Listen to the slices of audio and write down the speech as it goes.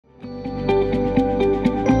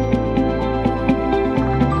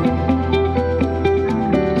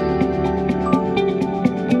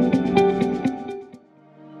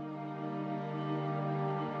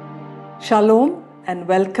Shalom and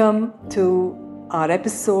welcome to our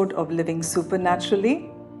episode of Living Supernaturally.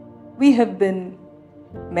 We have been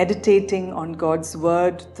meditating on God's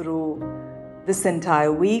Word through this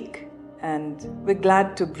entire week, and we're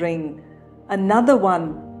glad to bring another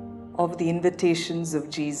one of the invitations of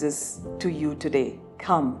Jesus to you today.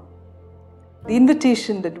 Come. The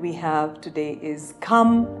invitation that we have today is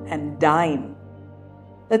come and dine.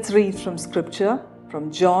 Let's read from Scripture,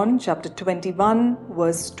 from John chapter 21,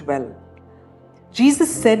 verse 12.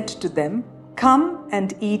 Jesus said to them, "Come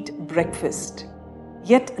and eat breakfast."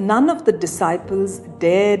 Yet none of the disciples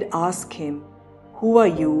dared ask him, "Who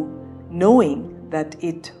are you?" knowing that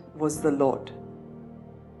it was the Lord.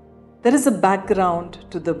 There is a background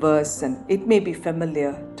to the verse, and it may be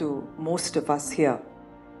familiar to most of us here.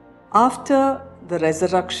 After the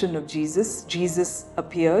resurrection of Jesus, Jesus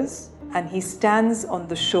appears and he stands on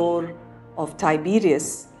the shore of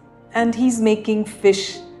Tiberias, and he's making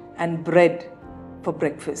fish and bread for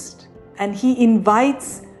breakfast. And he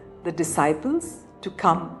invites the disciples to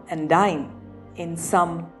come and dine. In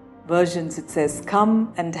some versions it says,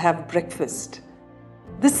 "Come and have breakfast."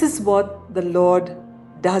 This is what the Lord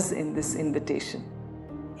does in this invitation.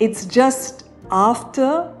 It's just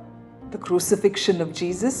after the crucifixion of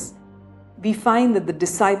Jesus, we find that the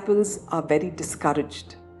disciples are very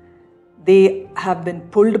discouraged. They have been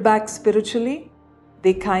pulled back spiritually.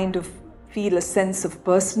 They kind of feel a sense of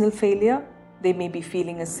personal failure. They may be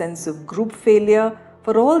feeling a sense of group failure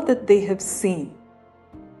for all that they have seen.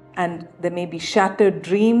 And there may be shattered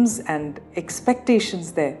dreams and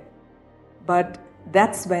expectations there. But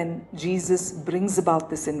that's when Jesus brings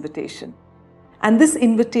about this invitation. And this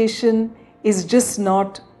invitation is just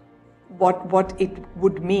not what it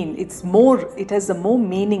would mean. It has a more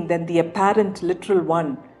meaning than the apparent literal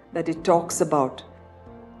one that it talks about.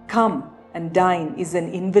 Come and dine is an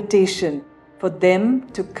invitation for them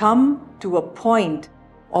to come to a point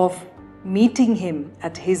of meeting him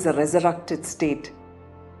at his resurrected state.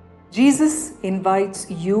 Jesus invites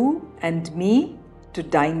you and me to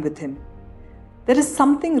dine with him. There is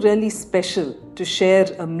something really special to share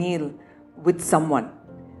a meal with someone.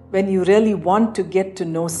 When you really want to get to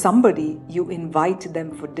know somebody, you invite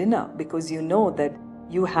them for dinner because you know that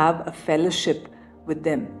you have a fellowship with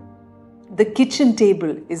them. The kitchen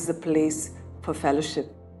table is the place for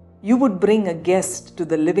fellowship. You would bring a guest to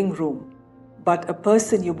the living room, but a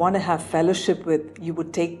person you want to have fellowship with, you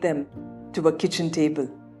would take them to a kitchen table.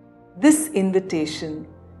 This invitation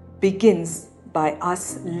begins by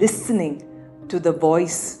us listening to the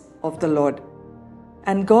voice of the Lord.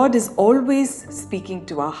 And God is always speaking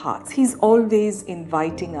to our hearts. He's always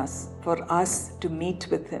inviting us for us to meet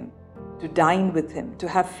with him, to dine with him, to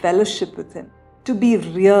have fellowship with him, to be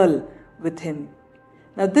real with him.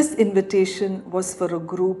 Now, this invitation was for a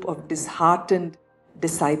group of disheartened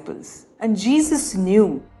disciples. And Jesus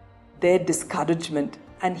knew their discouragement,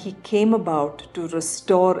 and he came about to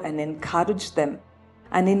restore and encourage them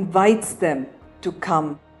and invites them to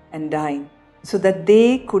come and dine so that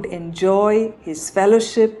they could enjoy his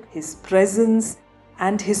fellowship, his presence,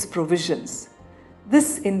 and his provisions.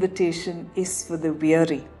 This invitation is for the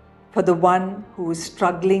weary, for the one who is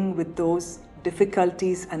struggling with those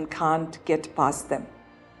difficulties and can't get past them.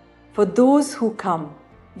 For those who come,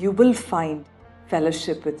 you will find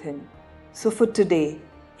fellowship with him. So for today,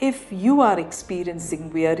 if you are experiencing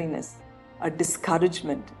weariness, a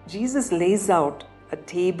discouragement, Jesus lays out a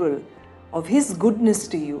table of his goodness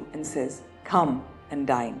to you and says, "Come and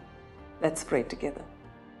dine." Let's pray together.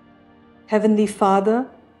 Heavenly Father,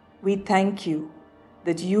 we thank you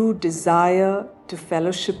that you desire to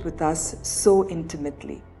fellowship with us so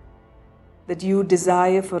intimately, that you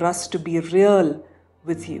desire for us to be real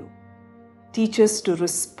with you. Teach us to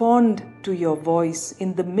respond to your voice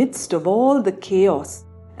in the midst of all the chaos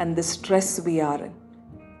and the stress we are in.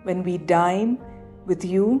 When we dine with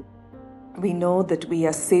you, we know that we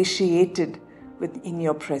are satiated in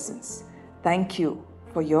your presence. Thank you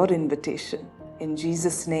for your invitation. In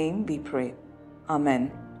Jesus' name we pray.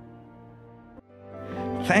 Amen.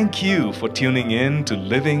 Thank you for tuning in to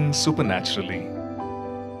Living Supernaturally.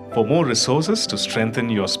 For more resources to strengthen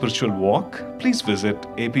your spiritual walk, please visit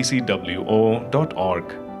apcwo.org.